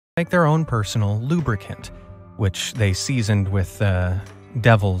make their own personal lubricant, which they seasoned with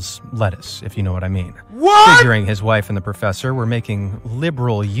devil's lettuce, if you know what I mean. What? Figuring his wife and the professor were making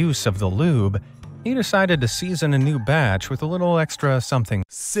liberal use of the lube, he decided to season a new batch with a little extra something.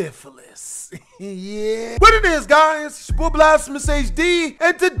 Syphilis. Yeah. What it is, guys? It's your boy BlastphamousHD,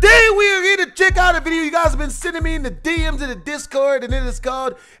 and today we are here to check out a video you guys have been sending me in the DMs in the Discord, and it is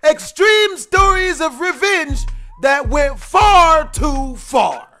called Extreme Stories of Revenge That Went Far Too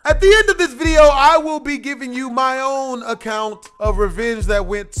Far. At the end of this video, I will be giving you my own account of revenge that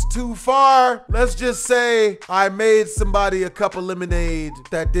went too far. Let's just say I made somebody a cup of lemonade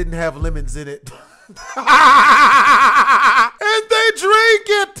that didn't have lemons in it. And they drank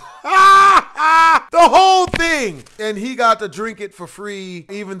it. The whole thing. And he got to drink it for free,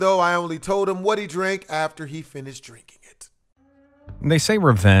 even though I only told him what he drank after he finished drinking it. They say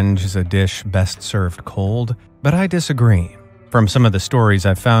revenge is a dish best served cold, but I disagree. From some of the stories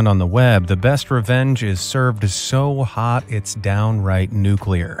I've found on the web, the best revenge is served so hot it's downright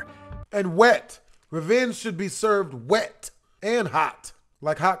nuclear. And wet. Revenge should be served wet and hot,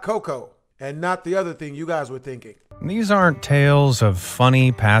 like hot cocoa, and not the other thing you guys were thinking. These aren't tales of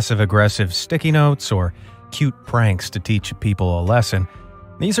funny, passive-aggressive sticky notes or cute pranks to teach people a lesson.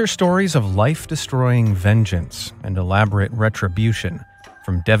 These are stories of life-destroying vengeance and elaborate retribution.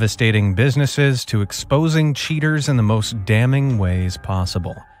 From devastating businesses to exposing cheaters in the most damning ways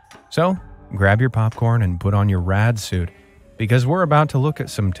possible. So, grab your popcorn and put on your rad suit, because we're about to look at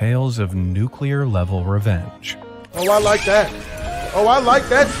some tales of nuclear-level revenge. Oh, I like that. Oh, I like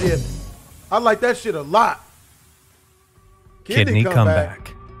that shit. I like that shit a lot. Kidney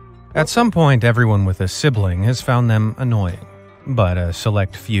comeback. At some point, everyone with a sibling has found them annoying. But a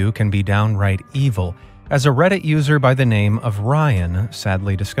select few can be downright evil, as a Reddit user by the name of Ryan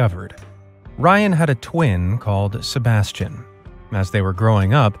sadly discovered. Ryan had a twin called Sebastian. As they were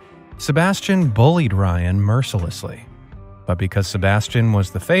growing up, Sebastian bullied Ryan mercilessly. But because Sebastian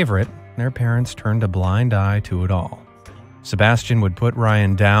was the favorite, their parents turned a blind eye to it all. Sebastian would put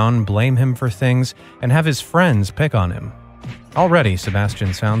Ryan down, blame him for things, and have his friends pick on him. Already,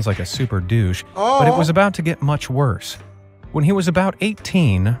 Sebastian sounds like a super douche, but it was about to get much worse. When he was about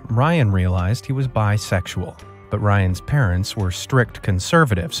 18, Ryan realized he was bisexual, but Ryan's parents were strict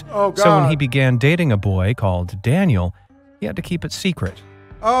conservatives. Oh, God. So when he began dating a boy called Daniel, he had to keep it secret.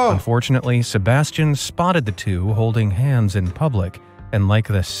 Unfortunately, Sebastian spotted the two holding hands in public, and like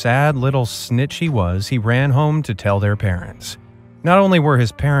the sad little snitch he was, he ran home to tell their parents. Not only were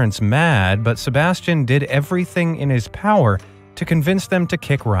his parents mad, but Sebastian did everything in his power to convince them to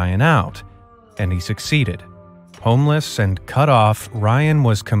kick Ryan out. And he succeeded. Homeless and cut off, Ryan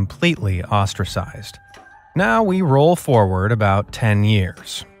was completely ostracized. Now we roll forward about 10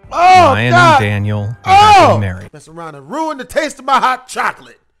 years. Ryan and Daniel are getting married. Mess around and ruin the taste of my hot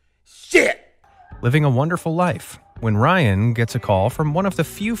chocolate. Shit! Living a wonderful life, when Ryan gets a call from one of the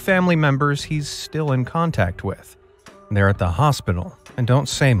few family members he's still in contact with. They're at the hospital and don't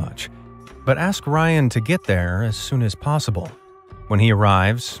say much, but ask Ryan to get there as soon as possible. When he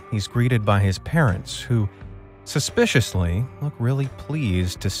arrives, he's greeted by his parents, who suspiciously look really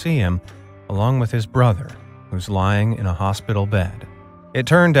pleased to see him, along with his brother, who's lying in a hospital bed. It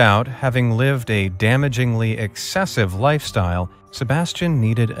turned out, having lived a damagingly excessive lifestyle, Sebastian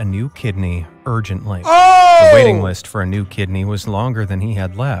needed a new kidney urgently. The waiting list for a new kidney was longer than he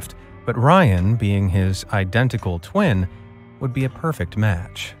had left, but Ryan, being his identical twin, would be a perfect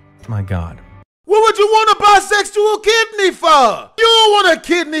match. My God. What would you want a bisexual kidney for? You don't want a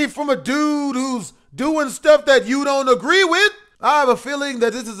kidney from a dude who's doing stuff that you don't agree with. I have a feeling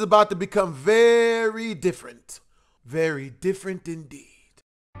that this is about to become very different. Very different indeed.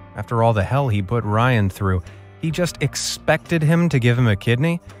 After all the hell he put Ryan through, he just expected him to give him a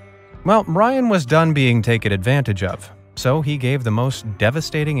kidney? Well, Ryan was done being taken advantage of, so he gave the most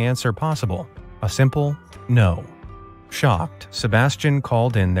devastating answer possible. A simple no. Shocked, Sebastian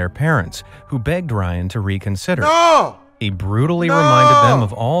called in their parents, who begged Ryan to reconsider. No! He brutally reminded them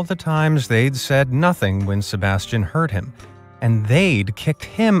of all the times they'd said nothing when Sebastian hurt him, and they'd kicked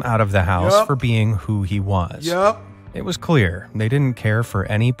him out of the house for being who he was. It was clear they didn't care for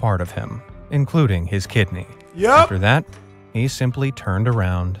any part of him, including his kidney. After that, he simply turned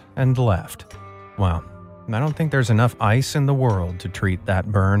around and left. Wow, I don't think there's enough ice in the world to treat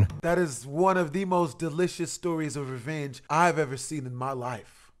that burn. That is one of the most delicious stories of revenge I've ever seen in my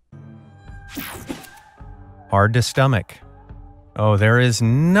life. Hard to stomach. Oh, there is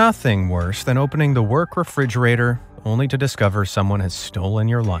nothing worse than opening the work refrigerator only to discover someone has stolen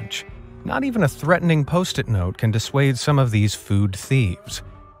your lunch. Not even a threatening post-it note can dissuade some of these food thieves.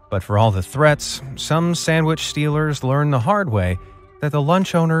 But for all the threats, some sandwich stealers learn the hard way that the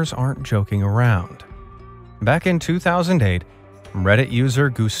lunch owners aren't joking around. Back in 2008, Reddit user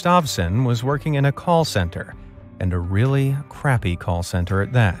Gustavson was working in a call center, and a really crappy call center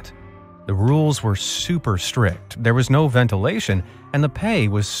at that. The rules were super strict, there was no ventilation, and the pay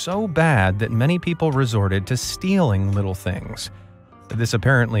was so bad that many people resorted to stealing little things. This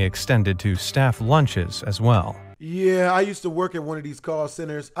apparently extended to staff lunches as well. Yeah, I used to work at one of these call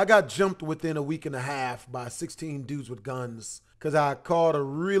centers. I got jumped within a week and a half by 16 dudes with guns because I called a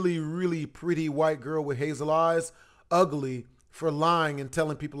really pretty white girl with hazel eyes ugly for lying and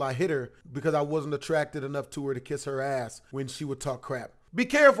telling people I hit her because I wasn't attracted enough to her to kiss her ass when she would talk crap. Be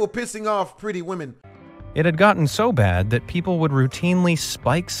careful pissing off pretty women. It had gotten so bad that people would routinely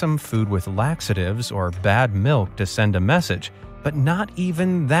spike some food with laxatives or bad milk to send a message, but not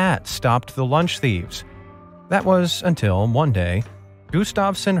even that stopped the lunch thieves. That was until one day,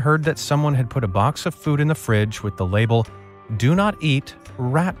 Gustavson heard that someone had put a box of food in the fridge with the label, "Do not eat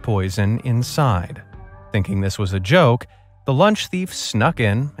rat poison" inside. Thinking this was a joke, the lunch thief snuck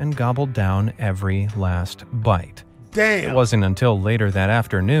in and gobbled down every last bite. Damn! It wasn't until later that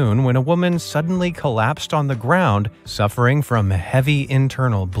afternoon when a woman suddenly collapsed on the ground, suffering from heavy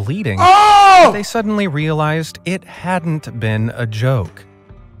internal bleeding, that they suddenly realized it hadn't been a joke.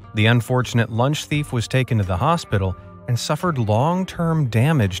 The unfortunate lunch thief was taken to the hospital and suffered long-term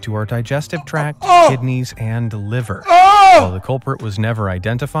damage to her digestive tract, kidneys, and liver. While the culprit was never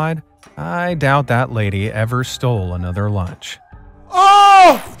identified, I doubt that lady ever stole another lunch.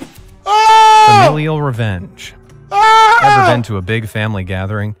 Familial revenge. Ever been to a big family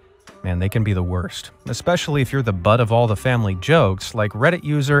gathering? Man, they can be the worst, especially if you're the butt of all the family jokes, like Reddit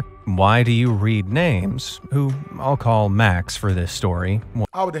user Why Do You Read Names, who I'll call Max for this story.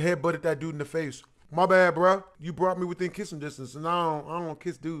 I would have headbutted that dude in the face. My bad, bro. You brought me within kissing distance, and I don't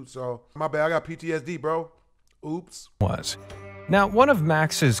kiss dudes, so my bad. I got PTSD, bro. Oops. Now, one of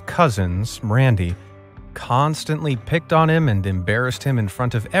Max's cousins, Randy, constantly picked on him and embarrassed him in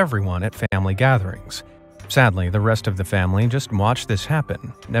front of everyone at family gatherings. Sadly, the rest of the family just watched this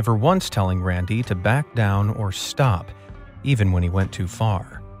happen, never once telling Randy to back down or stop, even when he went too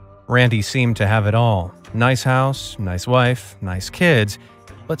far. Randy seemed to have it all. Nice house, nice wife, nice kids,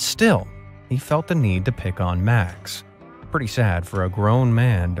 but still, he felt the need to pick on Max. Pretty sad for a grown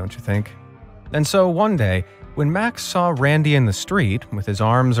man, don't you think? And so one day, when Max saw Randy in the street with his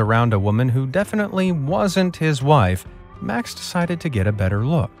arms around a woman who definitely wasn't his wife, Max decided to get a better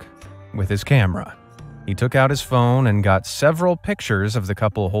look with his camera. He took out his phone and got several pictures of the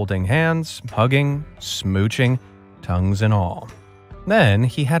couple holding hands, hugging, smooching, tongues and all. Then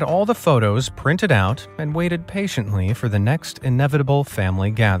he had all the photos printed out and waited patiently for the next inevitable family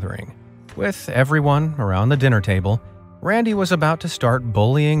gathering. With everyone around the dinner table, Randy was about to start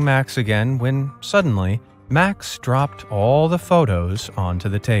bullying Max again when suddenly Max dropped all the photos onto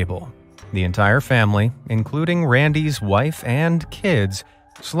the table. The entire family, including Randy's wife and kids,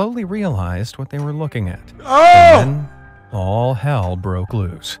 slowly realized what they were looking at. And then all hell broke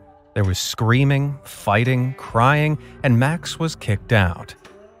loose. There was screaming, fighting, crying, and Max was kicked out.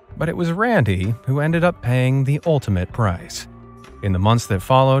 But it was Randy who ended up paying the ultimate price. In the months that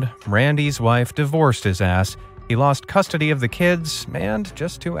followed, Randy's wife divorced his ass, he lost custody of the kids, and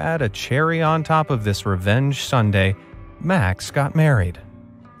just to add a cherry on top of this revenge Sunday, Max got married.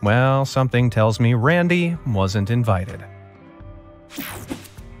 Well, something tells me Randy wasn't invited.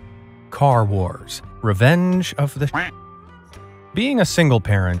 Car Wars. Revenge of the... Being a single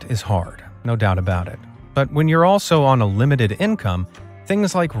parent is hard, no doubt about it. But when you're also on a limited income,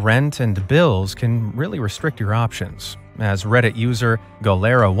 things like rent and bills can really restrict your options, as Reddit user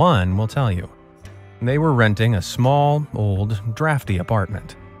Galera1 will tell you. They were renting a small, old, drafty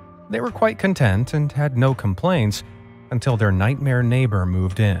apartment. They were quite content and had no complaints until their nightmare neighbor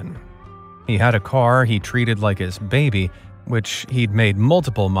moved in. He had a car he treated like his baby, which he'd made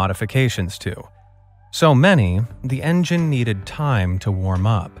multiple modifications to. So many, the engine needed time to warm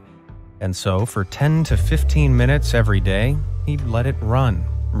up. And so for 10 to 15 minutes every day, he'd let it run,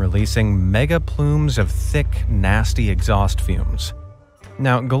 releasing mega plumes of thick, nasty exhaust fumes.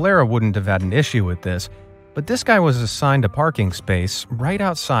 Now, Galera wouldn't have had an issue with this, but this guy was assigned a parking space right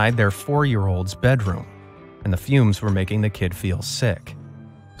outside their 4-year-old's bedroom, and the fumes were making the kid feel sick.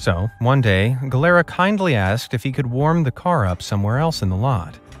 So, one day, Galera kindly asked if he could warm the car up somewhere else in the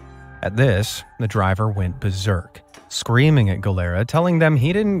lot. At this, the driver went berserk, screaming at Galera, telling them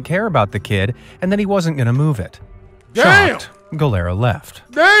he didn't care about the kid and that he wasn't going to move it. Damn! Shocked, Galera left.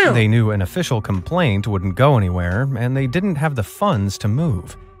 Damn! They knew an official complaint wouldn't go anywhere, and they didn't have the funds to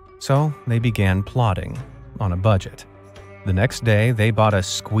move. So, they began plotting, on a budget. The next day, they bought a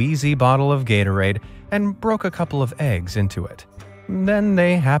squeezy bottle of Gatorade and broke a couple of eggs into it. Then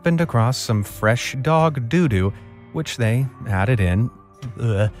they happened across some fresh dog doo-doo, which they added in,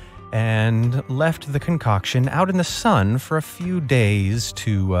 and left the concoction out in the sun for a few days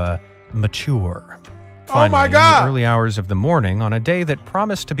to mature. Finally, oh my God! In the early hours of the morning, on a day that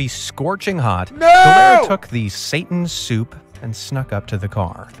promised to be scorching hot, No! Galera took the Satan soup and snuck up to the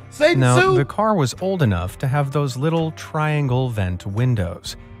car. Satan now, soup? The car was old enough to have those little triangle vent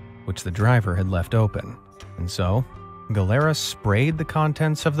windows, which the driver had left open. And so, Galera sprayed the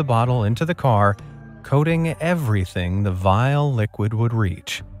contents of the bottle into the car, coating everything the vile liquid would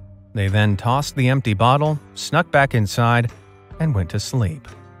reach. They then tossed the empty bottle, snuck back inside, and went to sleep.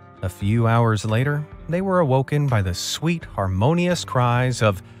 A few hours later, they were awoken by the sweet, harmonious cries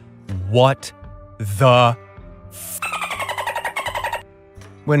of, "What the f-?"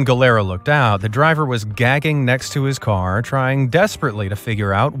 When Galera looked out, the driver was gagging next to his car, trying desperately to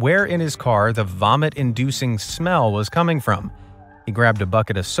figure out where in his car the vomit-inducing smell was coming from. He grabbed a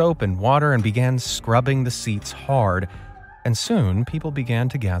bucket of soap and water and began scrubbing the seats hard, and soon people began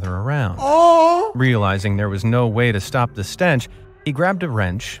to gather around. Oh! Realizing there was no way to stop the stench, he grabbed a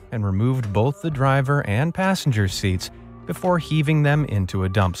wrench and removed both the driver and passenger seats before heaving them into a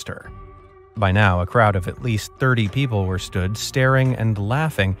dumpster. By now, a crowd of at least 30 people were stood staring and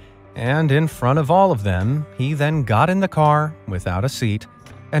laughing, and in front of all of them, he then got in the car without a seat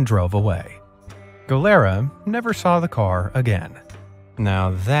and drove away. Galera never saw the car again.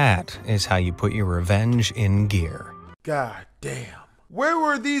 Now that is how you put your revenge in gear. God damn. Where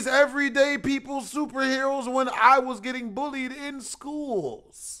were these everyday people superheroes when I was getting bullied in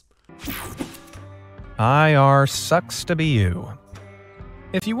schools? IR sucks to be you.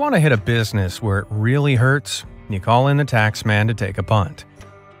 If you want to hit a business where it really hurts, you call in the tax man to take a punt.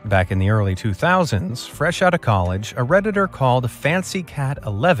 Back in the early 2000s, fresh out of college, a Redditor called Fancy Cat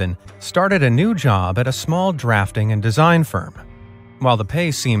 11 started a new job at a small drafting and design firm. While the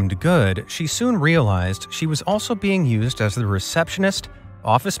pay seemed good, she soon realized she was also being used as the receptionist,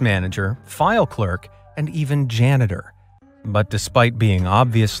 office manager, file clerk, and even janitor. But despite being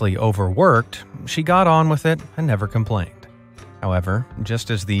obviously overworked, she got on with it and never complained. However, just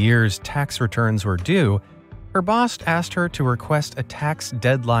as the year's tax returns were due, her boss asked her to request a tax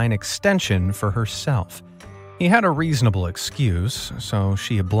deadline extension for herself. He had a reasonable excuse, so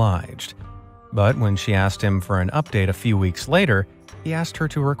she obliged. But when she asked him for an update a few weeks later, he asked her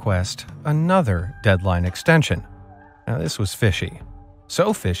to request another deadline extension. Now, this was fishy.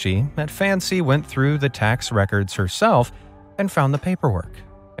 So fishy that Fancy went through the tax records herself and found the paperwork.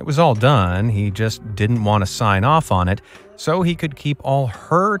 It was all done, he just didn't want to sign off on it, so he could keep all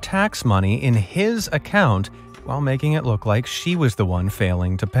her tax money in his account while making it look like she was the one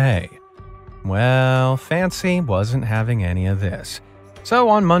failing to pay. Well, Fancy wasn't having any of this. So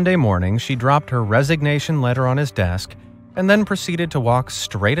on Monday morning, she dropped her resignation letter on his desk and then proceeded to walk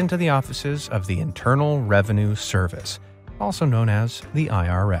straight into the offices of the Internal Revenue Service, also known as the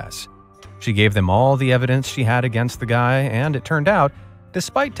IRS. She gave them all the evidence she had against the guy, and it turned out,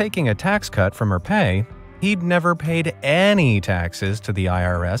 despite taking a tax cut from her pay, he'd never paid any taxes to the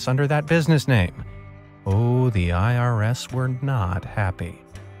IRS under that business name. Oh, the IRS were not happy.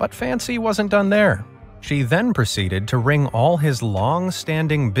 But Fancy wasn't done there. She then proceeded to ring all his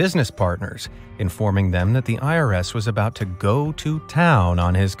long-standing business partners, informing them that the IRS was about to go to town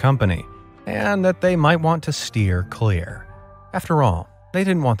on his company, and that they might want to steer clear. After all, they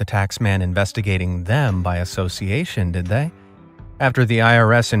didn't want the tax man investigating them by association, did they? After the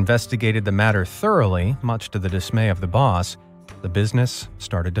IRS investigated the matter thoroughly, much to the dismay of the boss, the business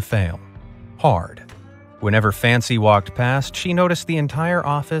started to fail. Hard. Whenever Fancy walked past, she noticed the entire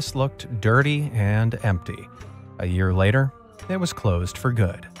office looked dirty and empty. A year later, it was closed for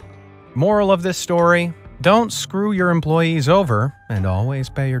good. Moral of this story: don't screw your employees over and always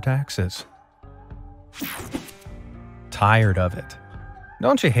pay your taxes. Tired of it.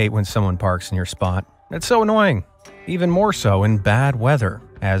 Don't you hate when someone parks in your spot? It's so annoying. Even more so in bad weather,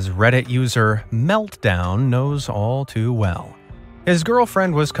 as Reddit user Meltdown knows all too well. His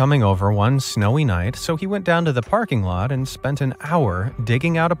girlfriend was coming over one snowy night, so he went down to the parking lot and spent an hour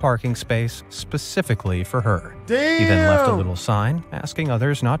digging out a parking space specifically for her. Damn! He then left a little sign asking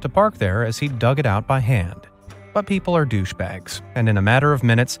others not to park there as he dug it out by hand. But people are douchebags, and in a matter of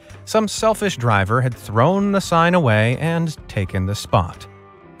minutes, some selfish driver had thrown the sign away and taken the spot.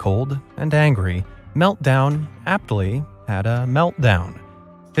 Cold and angry, Meltdown aptly had a meltdown.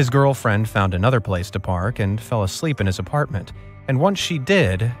 His girlfriend found another place to park and fell asleep in his apartment. And once she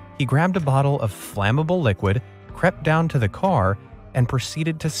did, he grabbed a bottle of flammable liquid, crept down to the car, and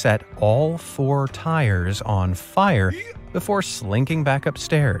proceeded to set all 4 tires on fire before slinking back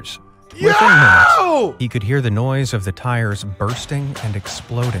upstairs. Within minutes, he could hear the noise of the tires bursting and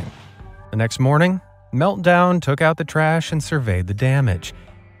exploding. The next morning, Meltdown took out the trash and surveyed the damage.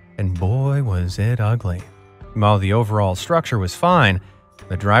 And boy, was it ugly. While the overall structure was fine,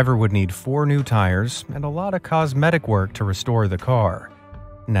 the driver would need 4 new tires and a lot of cosmetic work to restore the car.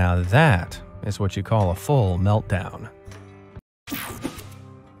 Now that is what you call a full meltdown.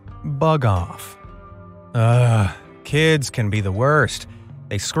 Bug off. Kids can be the worst.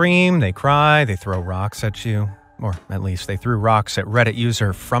 They scream, they cry, they throw rocks at you. Or at least they threw rocks at Reddit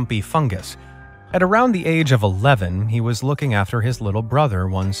user Frumpy Fungus. At around the age of 11, he was looking after his little brother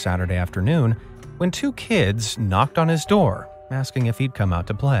one Saturday afternoon when 2 kids knocked on his door, asking if he'd come out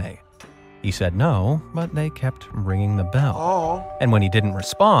to play. He said no, but they kept ringing the bell. And when he didn't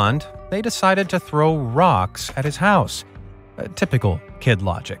respond, they decided to throw rocks at his house. Typical kid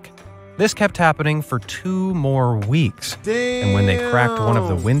logic. This kept happening for 2 more weeks. Damn. And when they cracked one of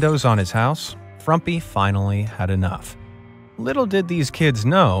the windows on his house, Frumpy finally had enough. Little did these kids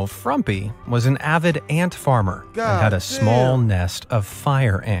know, Frumpy was an avid ant farmer and had a small nest of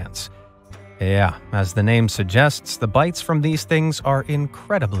fire ants. Yeah, as the name suggests, the bites from these things are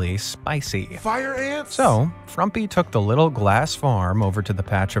incredibly spicy. Fire ants? So, Frumpy took the little glass farm over to the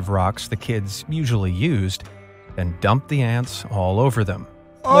patch of rocks the kids usually used and dumped the ants all over them.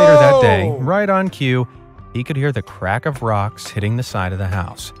 Later that day, right on cue, he could hear the crack of rocks hitting the side of the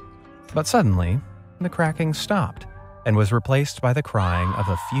house. But suddenly, the cracking stopped and was replaced by the crying of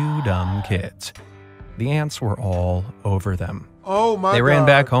a few dumb kids. The ants were all over them. Oh my God. They ran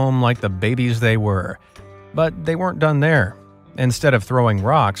back home like the babies they were. But they weren't done there. Instead of throwing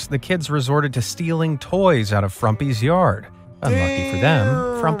rocks, the kids resorted to stealing toys out of Frumpy's yard. Unlucky for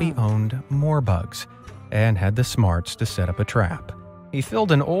them, Frumpy owned more bugs and had the smarts to set up a trap. He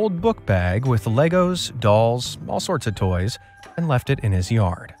filled an old book bag with Legos, dolls, all sorts of toys, and left it in his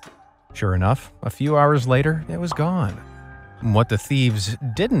yard. Sure enough, a few hours later, it was gone. What the thieves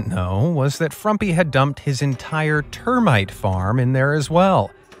didn't know was that Frumpy had dumped his entire termite farm in there as well.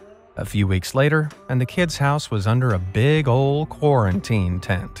 A few weeks later, and the kid's house was under a big old quarantine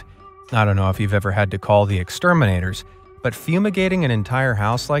tent. I don't know if you've ever had to call the exterminators, but fumigating an entire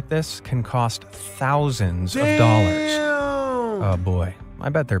house like this can cost thousands of dollars. Oh boy, I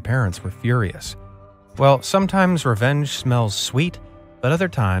bet their parents were furious. Well, sometimes revenge smells sweet, but other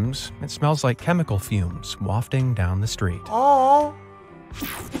times it smells like chemical fumes wafting down the street. Oh.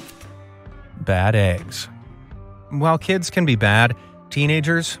 Bad eggs. While kids can be bad,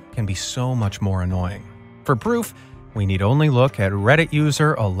 teenagers can be so much more annoying. For proof, we need only look at Reddit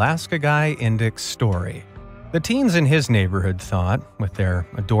user Alaska Guy Indic's story. The teens in his neighborhood thought, with their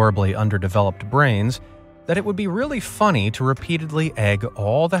adorably underdeveloped brains, that it would be really funny to repeatedly egg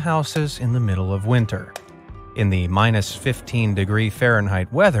all the houses in the middle of winter. In the minus 15-degree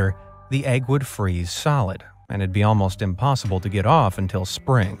Fahrenheit weather, the egg would freeze solid, and it'd be almost impossible to get off until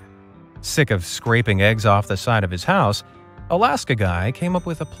spring. Sick of scraping eggs off the side of his house, Alaska Guy came up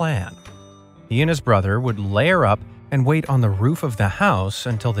with a plan. He and his brother would layer up and wait on the roof of the house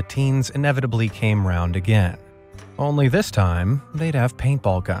until the teens inevitably came round again. Only this time, they'd have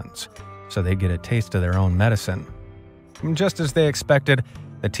paintball guns, so they'd get a taste of their own medicine. Just as they expected,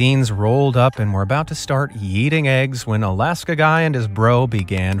 the teens rolled up and were about to start yeeting eggs when Alaska Guy and his bro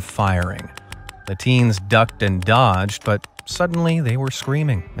began firing. The teens ducked and dodged, but suddenly they were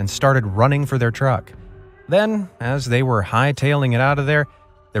screaming and started running for their truck. Then, as they were hightailing it out of there,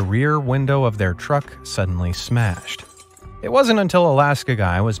 the rear window of their truck suddenly smashed. It wasn't until Alaska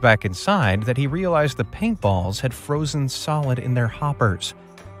Guy was back inside that he realized the paintballs had frozen solid in their hoppers,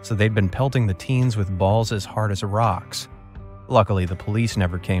 so they'd been pelting the teens with balls as hard as rocks. Luckily, the police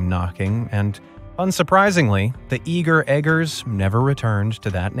never came knocking, and unsurprisingly, the eager eggers never returned to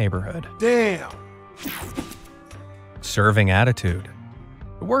that neighborhood. Damn! Serving attitude.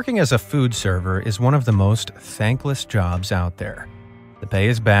 Working as a food server is one of the most thankless jobs out there. The pay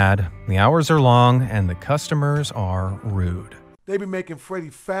is bad, the hours are long, and the customers are rude. They be making Freddy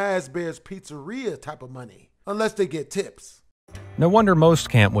Fazbear's Pizzeria type of money, unless they get tips. No wonder most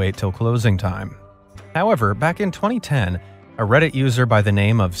can't wait till closing time. However, back in 2010, a Reddit user by the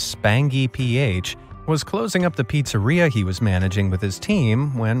name of SpangyPH was closing up the pizzeria he was managing with his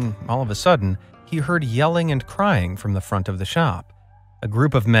team when, all of a sudden, he heard yelling and crying from the front of the shop. A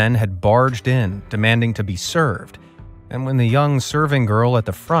group of men had barged in, demanding to be served, and when the young serving girl at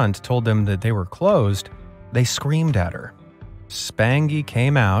the front told them that they were closed, they screamed at her. Spangy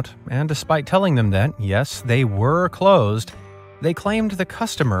came out, and despite telling them that, yes, they were closed, they claimed the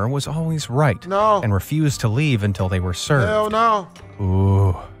customer was always right and refused to leave until they were served. Hell no.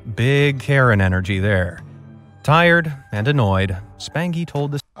 Ooh, big Karen energy there. Tired and annoyed, Spangy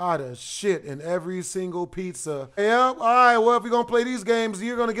told the I done shit in every single pizza. Yep, alright, well, if we're gonna play these games,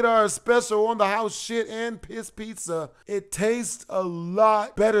 you're gonna get our special on the house shit and piss pizza. It tastes a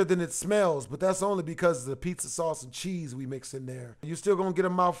lot better than it smells, but that's only because of the pizza sauce and cheese we mix in there. You're still gonna get a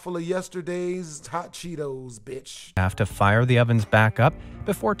mouthful of yesterday's hot Cheetos, bitch. Have to fire the ovens back up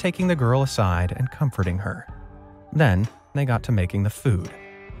before taking the girl aside and comforting her. Then they got to making the food,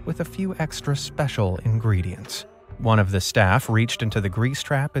 with a few extra special ingredients. One of the staff reached into the grease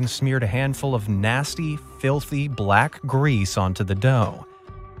trap and smeared a handful of nasty, filthy black grease onto the dough.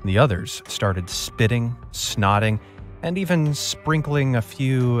 The others started spitting, snotting, and even sprinkling a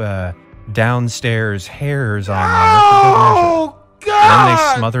few downstairs hairs on there for good measure. God! Then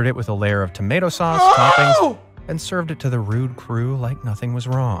they smothered it with a layer of tomato sauce, toppings, and served it to the rude crew like nothing was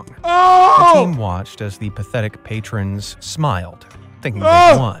wrong. The team watched as the pathetic patrons smiled, thinking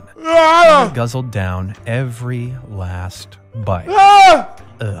they'd won. They guzzled down every last bite.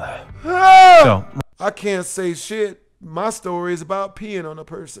 So, I can't say shit. My story is about peeing on a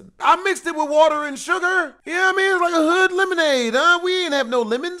person. I mixed it with water and sugar. You know what I mean? It's like a hood lemonade, huh? We ain't have no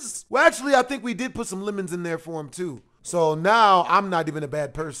lemons. Well, actually, I think we did put some lemons in there for him, too. So now I'm not even a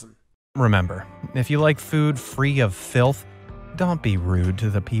bad person. Remember, if you like food free of filth, don't be rude to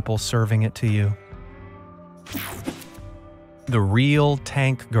the people serving it to you. The real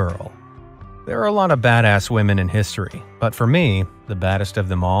tank girl. There are a lot of badass women in history, but for me, the baddest of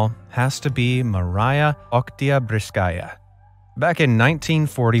them all has to be Maria Oktyabrskaya. Back in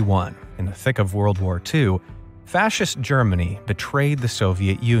 1941, in the thick of World War II, fascist Germany betrayed the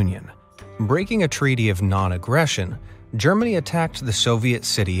Soviet Union. Breaking a treaty of non-aggression, Germany attacked the Soviet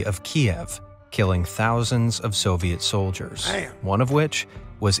city of Kiev, killing thousands of Soviet soldiers, one of which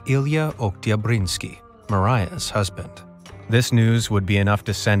was Ilya Oktyabrinsky, Maria's husband. This news would be enough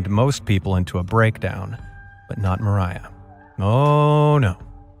to send most people into a breakdown, but not Maria. Oh no,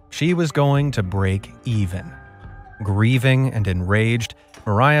 she was going to break even. Grieving and enraged,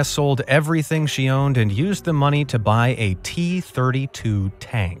 Maria sold everything she owned and used the money to buy a T-32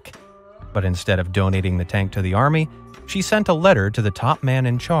 tank. But instead of donating the tank to the army, she sent a letter to the top man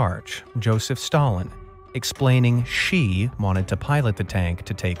in charge, Joseph Stalin, explaining she wanted to pilot the tank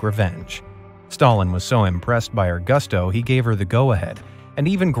to take revenge. Stalin was so impressed by her gusto, he gave her the go-ahead, and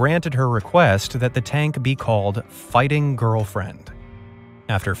even granted her request that the tank be called Fighting Girlfriend.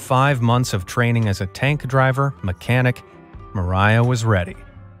 After 5 months of training as a tank driver, mechanic, Maria was ready.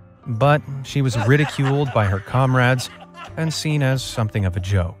 But she was ridiculed by her comrades and seen as something of a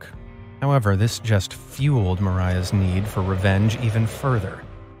joke. However, this just fueled Maria's need for revenge even further.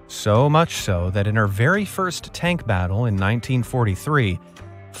 So much so that in her very first tank battle in 1943,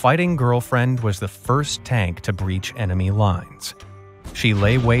 Fighting Girlfriend was the first tank to breach enemy lines. She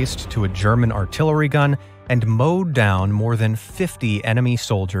lay waste to a German artillery gun and mowed down more than 50 enemy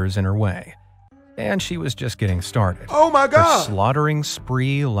soldiers in her way. And she was just getting started. Oh my God! Her slaughtering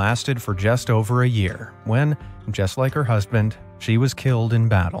spree lasted for just over a year, when, just like her husband, she was killed in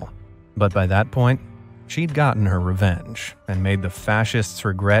battle. But by that point, she'd gotten her revenge and made the fascists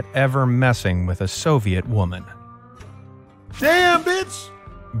regret ever messing with a Soviet woman. Damn, bitch!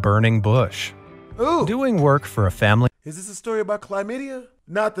 Burning bush. Ooh. Doing work for a family. Is this a story about chlamydia?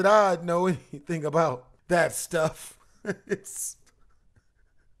 Not that I know anything about that stuff. It's...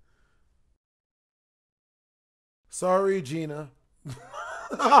 Sorry, Gina.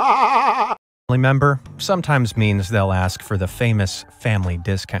 Member sometimes means they'll ask for the famous family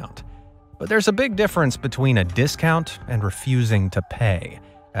discount. But there's a big difference between a discount and refusing to pay,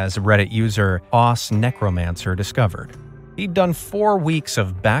 as Reddit user Os Necromancer discovered. He'd done 4 weeks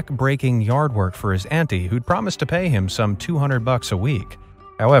of back-breaking yard work for his auntie, who'd promised to pay him some $200 a week.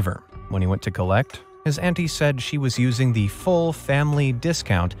 However, when he went to collect, his auntie said she was using the full family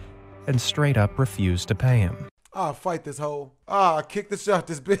discount and straight up refused to pay him. I'll fight this hoe. I'll kick the shit out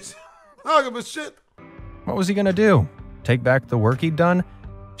this bitch. I don't give a shit. What was he gonna do? Take back the work he'd done?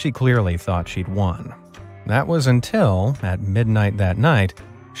 She clearly thought she'd won. That was until, at midnight that night,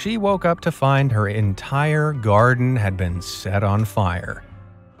 she woke up to find her entire garden had been set on fire.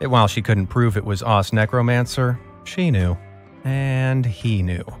 And while she couldn't prove it was Os Necromancer, she knew. And he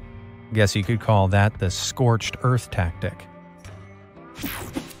knew. Guess you could call that the scorched earth tactic.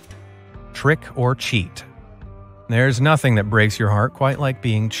 Trick or cheat. There's nothing that breaks your heart quite like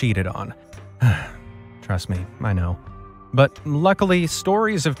being cheated on. Trust me, I know. But luckily,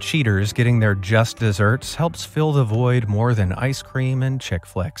 stories of cheaters getting their just desserts helps fill the void more than ice cream and chick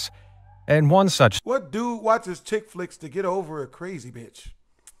flicks. And one such What dude watches chick flicks to get over a crazy bitch?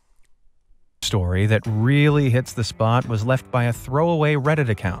 story that really hits the spot was left by a throwaway Reddit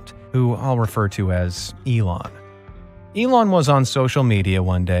account, who I'll refer to as Elon. Elon was on social media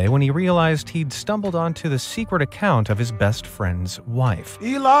one day when he realized he'd stumbled onto the secret account of his best friend's wife.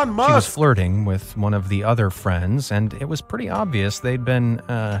 Elon Musk! She was flirting with one of the other friends, and it was pretty obvious they'd been,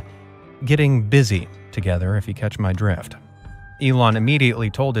 getting busy together, if you catch my drift. Elon immediately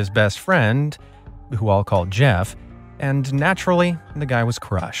told his best friend, who I'll call Jeff, and naturally, the guy was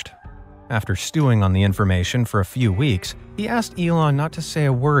crushed. After stewing on the information for a few weeks, he asked Elon not to say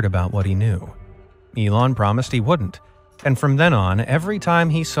a word about what he knew. Elon promised he wouldn't, and from then on, every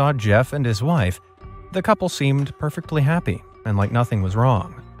time he saw Jeff and his wife, the couple seemed perfectly happy and like nothing was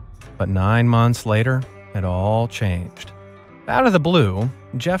wrong. But 9 months later, it all changed. Out of the blue,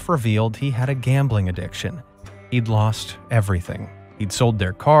 Jeff revealed he had a gambling addiction. He'd lost everything. He'd sold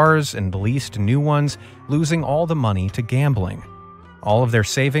their cars and leased new ones, losing all the money to gambling. All of their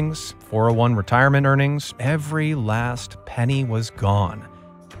savings, 401 retirement earnings, every last penny was gone.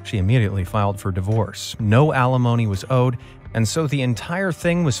 She immediately filed for divorce. No alimony was owed, and so the entire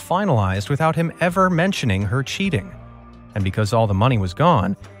thing was finalized without him ever mentioning her cheating. And because all the money was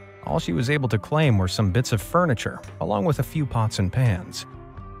gone, all she was able to claim were some bits of furniture, along with a few pots and pans.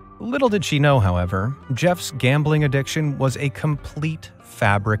 Little did she know, however, Jeff's gambling addiction was a complete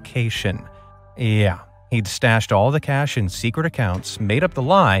fabrication. Yeah, he'd stashed all the cash in secret accounts, made up the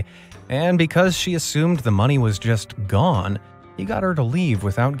lie, and because she assumed the money was just gone, he got her to leave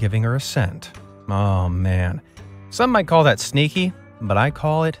without giving her a cent. Oh man. Some might call that sneaky, but I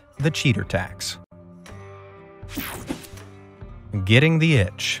call it the cheater tax. Getting the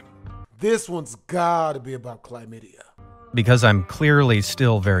itch. This one's gotta be about chlamydia. Because I'm clearly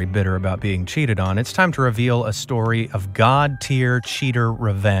still very bitter about being cheated on, it's time to reveal a story of God-tier cheater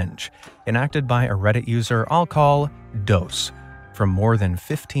revenge, enacted by a Reddit user I'll call Dose, from more than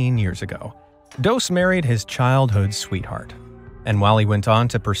 15 years ago. Dose married his childhood sweetheart, and while he went on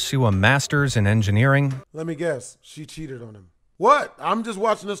to pursue a master's in engineering... Let me guess, she cheated on him. What? I'm just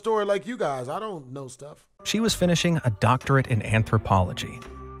watching a story like you guys. I don't know stuff. She was finishing a doctorate in anthropology.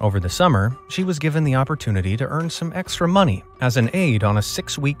 Over the summer, she was given the opportunity to earn some extra money as an aide on a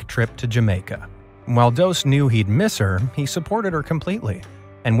 6-week trip to Jamaica. While Dose knew he'd miss her, he supported her completely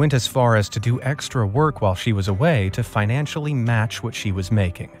and went as far as to do extra work while she was away to financially match what she was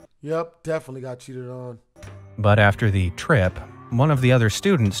making. Yep, definitely got cheated on. But after the trip, one of the other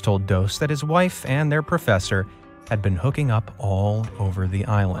students told Dose that his wife and their professor had been hooking up all over the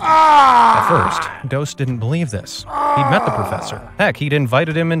island. At first, Dose didn't believe this. He'd met the professor. Heck, he'd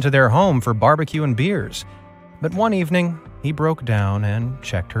invited him into their home for barbecue and beers. But one evening, he broke down and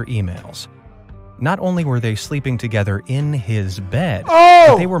checked her emails. Not only were they sleeping together in his bed,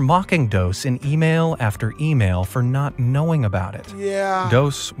 but they were mocking Dose in email after email for not knowing about it. Yeah.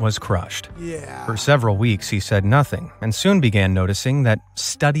 Dose was crushed. Yeah. For several weeks, he said nothing, and soon began noticing that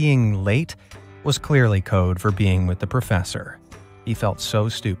studying late was clearly code for being with the professor. He felt so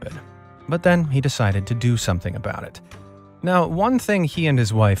stupid. But then he decided to do something about it. Now, one thing he and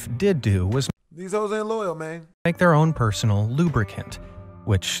his wife did do was these hoes ain't loyal, man. Make their own personal lubricant,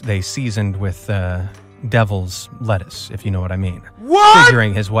 which they seasoned with devil's lettuce, if you know what I mean. What?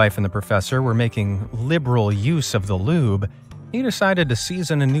 Figuring his wife and the professor were making liberal use of the lube, he decided to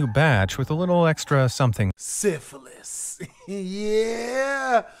season a new batch with a little extra something. Syphilis.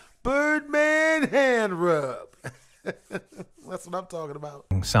 Yeah. Birdman hand rub. That's what I'm talking about.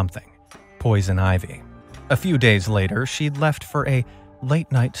 Something. Poison ivy. A few days later, she'd left for a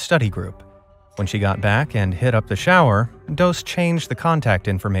late-night study group. When she got back and hit up the shower, Dose changed the contact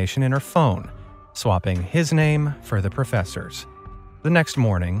information in her phone, swapping his name for the professor's. The next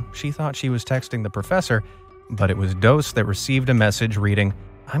morning, she thought she was texting the professor, but it was Dose that received a message reading,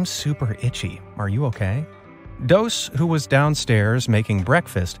 "I'm super itchy. Are you okay?" Dose, who was downstairs making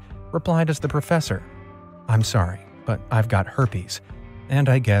breakfast, replied as the professor, "I'm sorry, but I've got herpes, and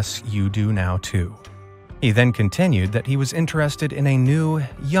I guess you do now too." He then continued that he was interested in a new,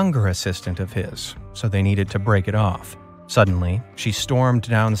 younger assistant of his, so they needed to break it off. Suddenly, she stormed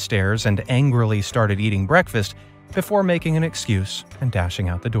downstairs and angrily started eating breakfast before making an excuse and dashing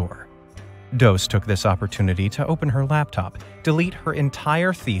out the door. Dose took this opportunity to open her laptop, delete her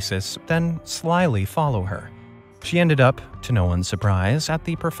entire thesis, then slyly follow her. She ended up, to no one's surprise, at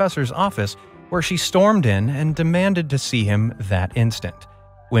the professor's office, where she stormed in and demanded to see him that instant.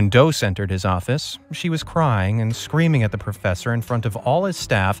 When Dose entered his office, she was crying and screaming at the professor in front of all his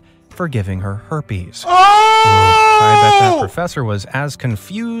staff for giving her herpes. I bet that professor was as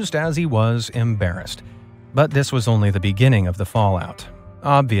confused as he was embarrassed. But this was only the beginning of the fallout.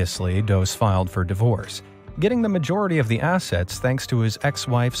 Obviously, Dose filed for divorce, getting the majority of the assets thanks to his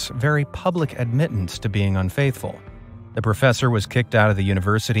ex-wife's very public admittance to being unfaithful. The professor was kicked out of the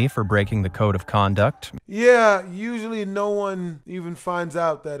university for breaking the code of conduct. Yeah, usually no one even finds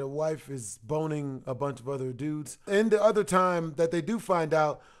out that a wife is boning a bunch of other dudes. And the other time that they do find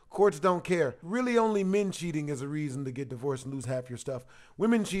out, courts don't care. Really only men cheating is a reason to get divorced and lose half your stuff.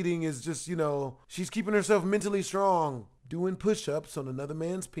 Women cheating is just, she's keeping herself mentally strong, doing push-ups on another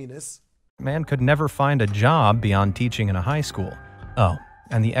man's penis. Man could never find a job beyond teaching in a high school. Oh,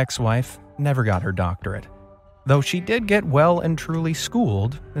 and the ex-wife never got her doctorate, though she did get well and truly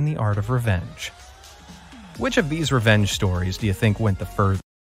schooled in the art of revenge. Which of these revenge stories do you think went the furthest?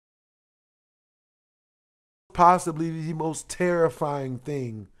 Possibly the most terrifying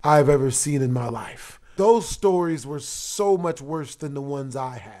thing I've ever seen in my life. Those stories were so much worse than the ones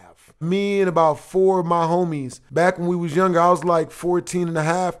I have. Me and about 4 of my homies, back when we was younger, I was like 14 and a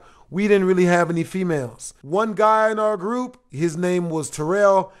half, we didn't really have any females. One guy in our group, his name was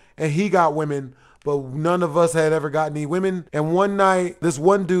Terrell, and he got women, but none of us had ever got any women. And one night, this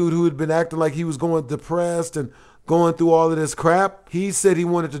one dude who had been acting like he was going depressed and going through all of this crap, he said he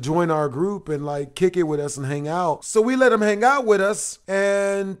wanted to join our group and like kick it with us and hang out. So we let him hang out with us,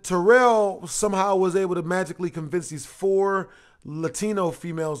 and Terrell somehow was able to magically convince these 4 Latino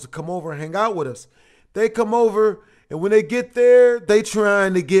females to come over and hang out with us. They come over, and when they get there, they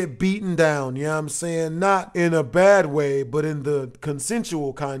trying to get beaten down, you know what I'm saying? Not in a bad way, but in the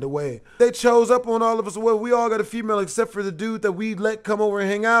consensual kind of way. They chose up on all of us. Well, we all got a female except for the dude that we let come over and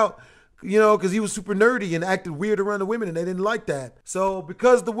hang out, because he was super nerdy and acted weird around the women, and they didn't like that. So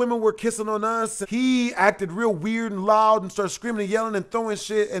because the women were kissing on us, he acted real weird and loud and started screaming and yelling and throwing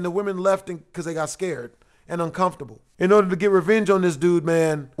shit, and the women left because they got scared and uncomfortable. In order to get revenge on this dude,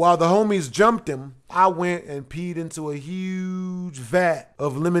 man, while the homies jumped him, I went and peed into a huge vat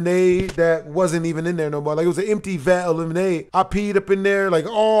of lemonade that wasn't even in there no more. Like, it was an empty vat of lemonade. I peed up in there,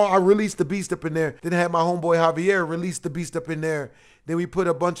 I released the beast up in there. Then I had my homeboy Javier release the beast up in there. Then we put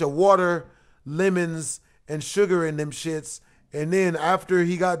a bunch of water, lemons, and sugar in them shits. And then after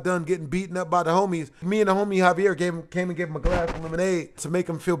he got done getting beaten up by the homies, me and the homie Javier came and gave him a glass of lemonade to make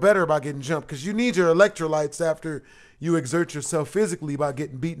him feel better about getting jumped. Because you need your electrolytes after you exert yourself physically by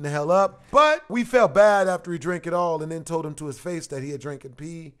getting beaten the hell up. But we felt bad after he drank it all, and then told him to his face that he had drank and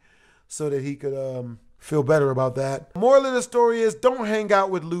pee so that he could feel better about that. Moral of the story is, don't hang out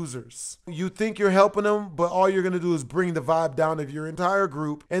with losers. You think you're helping them, but all you're gonna do is bring the vibe down of your entire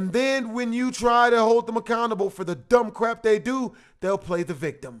group. And then when you try to hold them accountable for the dumb crap they do, they'll play the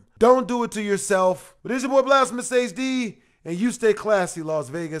victim. Don't do it to yourself. But this is your boy BlastphamousHD, and you stay classy, Las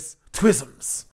Vegas. Twisms.